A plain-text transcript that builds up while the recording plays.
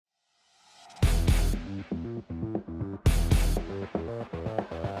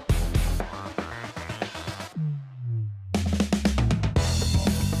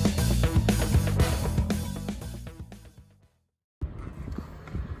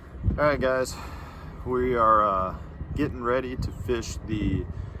All right, guys, we are getting ready to fish the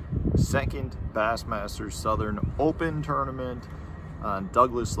second Bassmasters Southern Open tournament on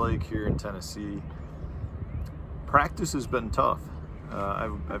Douglas Lake here in Tennessee. Practice has been tough.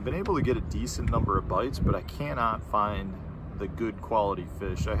 I've been able to get a decent number of bites, but I cannot find the good quality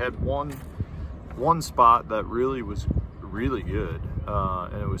fish. I had one spot that really was really good,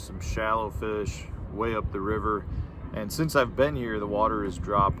 and it was some shallow fish way up the river. And since I've been here, the water has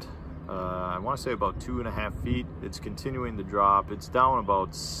dropped, I want to say about 2.5 feet. It's continuing to drop. It's down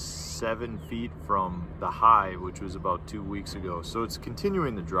about 7 feet from the high, which was about 2 weeks ago. So it's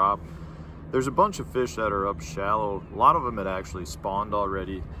continuing to drop. There's a bunch of fish that are up shallow. A lot of them had actually spawned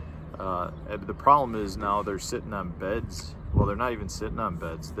already. The problem is now they're sitting on beds. Well, they're not even sitting on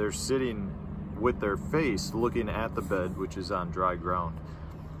beds. They're sitting with their face looking at the bed, which is on dry ground.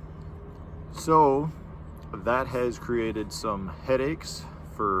 So that has created some headaches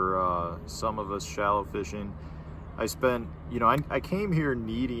for some of us shallow fishing. I spent, I came here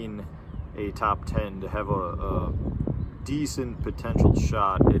needing a top 10 to have a decent potential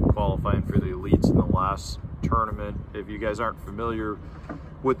shot at qualifying for the elites in the last tournament. If you guys aren't familiar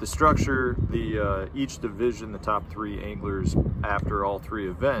with the structure, each division, the top 3 anglers after all 3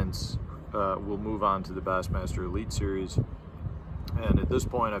 events will move on to the Bassmaster Elite Series. And at this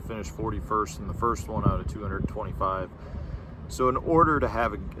point, I finished 41st in the first one out of 225. So in order to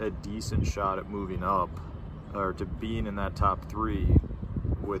have a decent shot at moving up, or to being in that top 3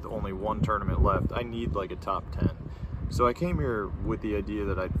 with only 1 tournament left, I need like a top 10. So I came here with the idea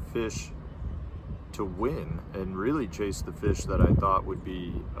that I'd fish to win and really chase the fish that I thought would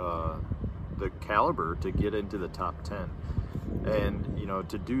be the caliber to get into the top 10. And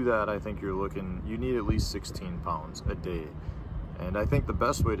to do that, I think you need at least 16 pounds a day. And I think the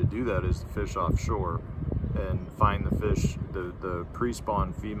best way to do that is to fish offshore and find the fish, the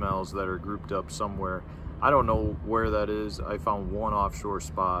pre-spawn females that are grouped up somewhere. I don't know where that is. I found one offshore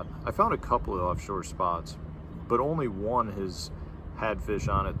spot. I found a couple of offshore spots, but only one has had fish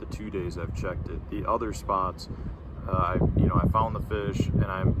on it the 2 days I've checked it. The other spots, I found the fish, and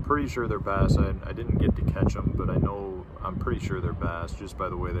I'm pretty sure they're bass. I didn't get to catch them, but I'm pretty sure they're bass just by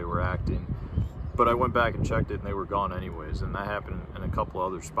the way they were acting. But I went back and checked it and they were gone anyways, and that happened in a couple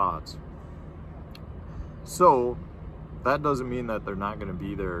other spots. So that doesn't mean that they're not going to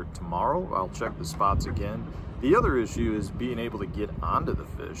be there tomorrow. I'll check the spots again. The other issue is being able to get onto the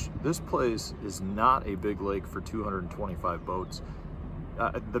fish. This place is not a big lake for 225 boats.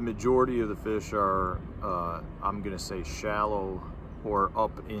 The majority of the fish are, I'm going to say, shallow or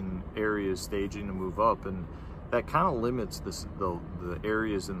up in areas staging to move up, and that kind of limits the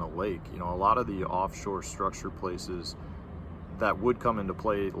areas in the lake. A lot of the offshore structure places that would come into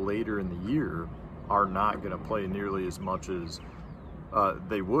play later in the year are not going to play nearly as much as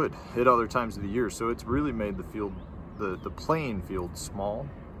they would at other times of the year. So it's really made the field, the playing field, small.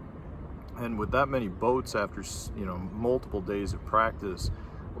 And with that many boats after multiple days of practice,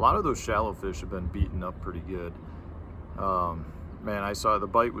 a lot of those shallow fish have been beaten up pretty good. Man, I saw the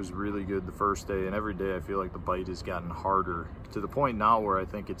bite was really good the first day, and every day I feel like the bite has gotten harder to the point now where I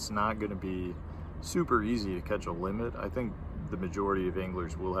think it's not going to be super easy to catch a limit. I think the majority of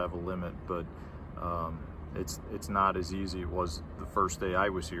anglers will have a limit, but it's not as easy as it was the first day I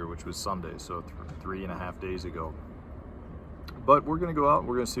was here, which was Sunday, so 3.5 days ago. But we're going to go out and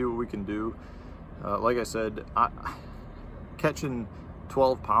we're going to see what we can do. Like I said, catching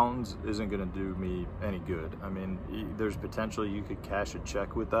 12 pounds isn't going to do me any good. I mean, there's potential you could cash a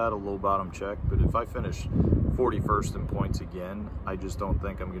check with that, a low bottom check, but if I finish 41st in points again, I just don't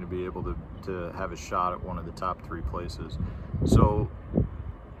think I'm going to be able to have a shot at one of the top 3 places. So,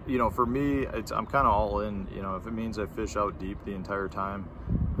 for me, I'm kind of all in. If it means I fish out deep the entire time,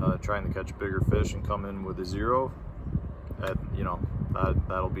 trying to catch bigger fish and come in with a 0,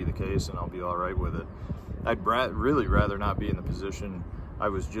 that'll be the case, and I'll be all right with it. I'd really rather not be in the position I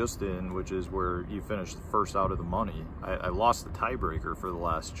was just in, which is where you finish first out of the money. I lost the tiebreaker for the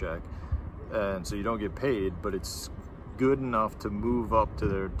last check, and so you don't get paid, but it's good enough to move up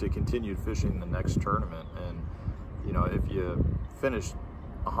to continue fishing the next tournament. And if you finish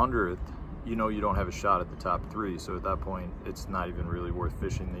 100th, you don't have a shot at the top 3. So at that point, it's not even really worth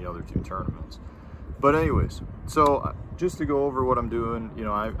fishing the other 2 tournaments. But anyways, so just to go over what I'm doing,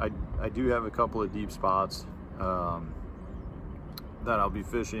 I do have a couple of deep spots that I'll be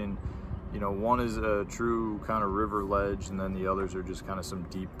fishing. One is a true kind of river ledge, and then the others are just kind of some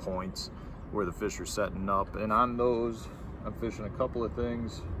deep points where the fish are setting up. And on those, I'm fishing a couple of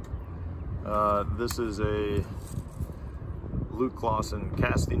things. This is a Luke Clausen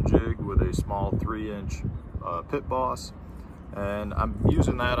casting jig with a small 3-inch pit boss. And I'm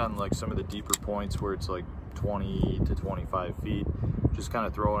using that on like some of the deeper points where it's like 20 to 25 feet. Just kind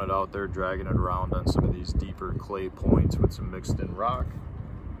of throwing it out there, dragging it around on some of these deeper clay points with some mixed in rock.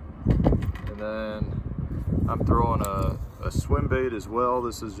 And then I'm throwing a swim bait as well.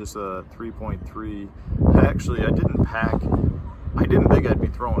 This is just a 3.3. Actually, I didn't think I'd be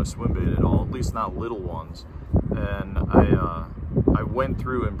throwing a swim bait at all, at least not little ones. And I went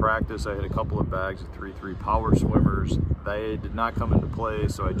through in practice, I had a couple of bags of 3.3 power swimmers. They did not come into play,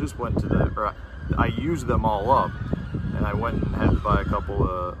 so I just went to I used them all up, and I went and had to buy a couple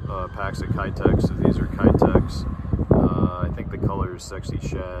of packs of Kitex. So these are Kitex. I think the color is Sexy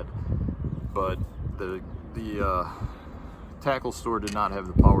Shad, but the tackle store did not have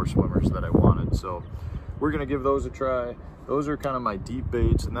the power swimmers that I wanted, so we're gonna give those a try. Those are kind of my deep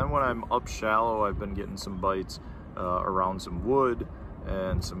baits, and then when I'm up shallow, I've been getting some bites around some wood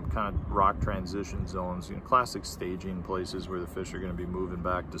and some kind of rock transition zones, you know, classic staging places where the fish are going to be moving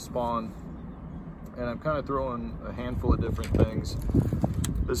back to spawn. And I'm kind of throwing a handful of different things.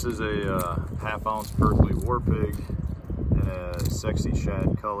 This is a half-ounce Berkeley War Pig in a Sexy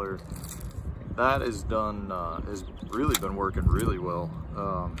Shad color. That is done, has really been working really well.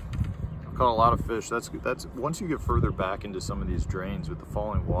 I've caught a lot of fish. That's once you get further back into some of these drains with the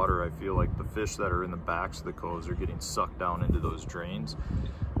falling water, I feel like the fish that are in the backs of the coves are getting sucked down into those drains.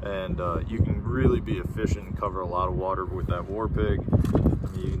 And you can really be efficient and cover a lot of water with that War Pig.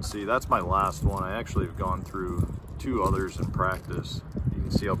 I mean, you can see that's my last one. I actually have gone through 2 others in practice. You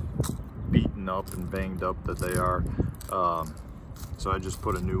can see how beaten up and banged up that they are. So I just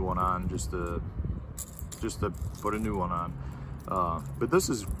put a new one on just to put a new one on. But this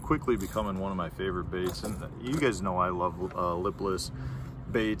is quickly becoming one of my favorite baits, and you guys know I love lipless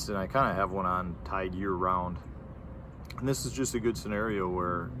baits, and I kind of have one on tied year round. And this is just a good scenario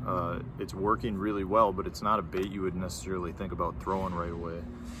where it's working really well, but it's not a bait you would necessarily think about throwing right away.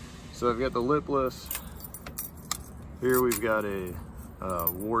 So I've got the lipless. Here we've got a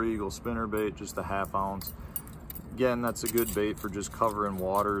War Eagle spinner bait, just a half-ounce. Again, that's a good bait for just covering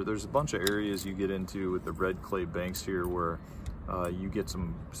water. There's a bunch of areas you get into with the red clay banks here where you get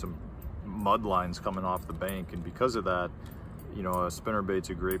some mud lines coming off the bank, and because of that, you know, a spinner bait's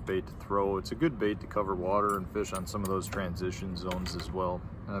a great bait to throw. It's a good bait to cover water and fish on some of those transition zones as well.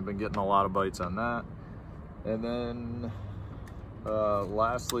 And I've been getting a lot of bites on that. And then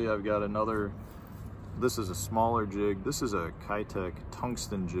lastly, I've got another, this is a smaller jig. This is a Kitex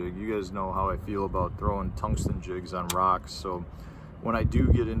tungsten jig. You guys know how I feel about throwing tungsten jigs on rocks. So when I do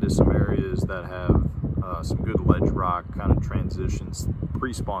get into some areas that have some good ledge rock kind of transitions,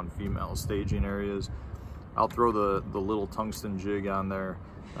 pre-spawn female staging areas, I'll throw the little tungsten jig on there.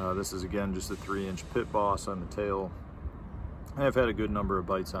 This is again just a 3-inch pit boss on the tail. And I've had a good number of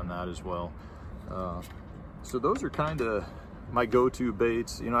bites on that as well. So those are kind of my go-to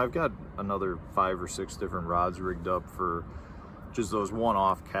baits. You know, I've got another 5 or 6 different rods rigged up for just those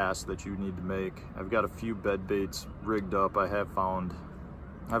one-off casts that you need to make. I've got a few bed baits rigged up. I've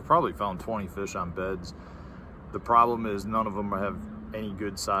probably found 20 fish on beds. The problem is none of them have any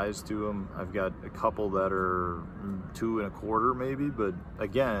good size to them. I've got a couple that are 2 1/4 maybe, but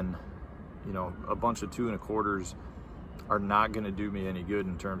again, you know, a bunch of 2 1/4s are not going to do me any good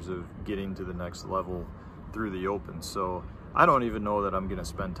in terms of getting to the next level through the open. So I don't even know that I'm going to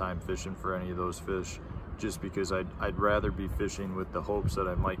spend time fishing for any of those fish, just because I'd rather be fishing with the hopes that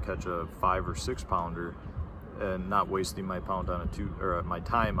I might catch a 5 or 6 pounder and not wasting my time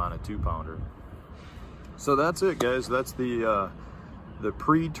on a 2 pounder. So that's it, guys. That's the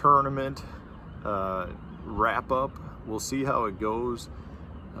pre-tournament wrap up. We'll see how it goes.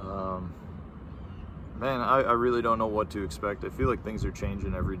 Man, I really don't know what to expect. I feel like things are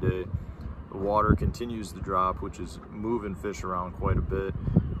changing every day. The water continues to drop, which is moving fish around quite a bit.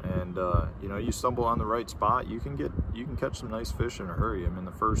 And you know, you stumble on the right spot, you can catch some nice fish in a hurry. I mean,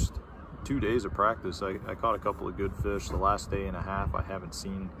 the first 2 days of practice, I caught a couple of good fish. The last day and a half, I haven't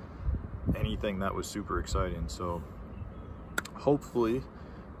seen anything that was super exciting. So hopefully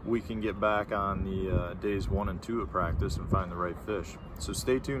we can get back on the days 1 and 2 of practice and find the right fish. So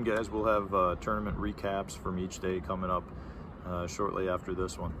stay tuned, guys. We'll have tournament recaps from each day coming up shortly after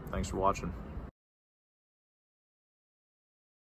this one. Thanks for watching.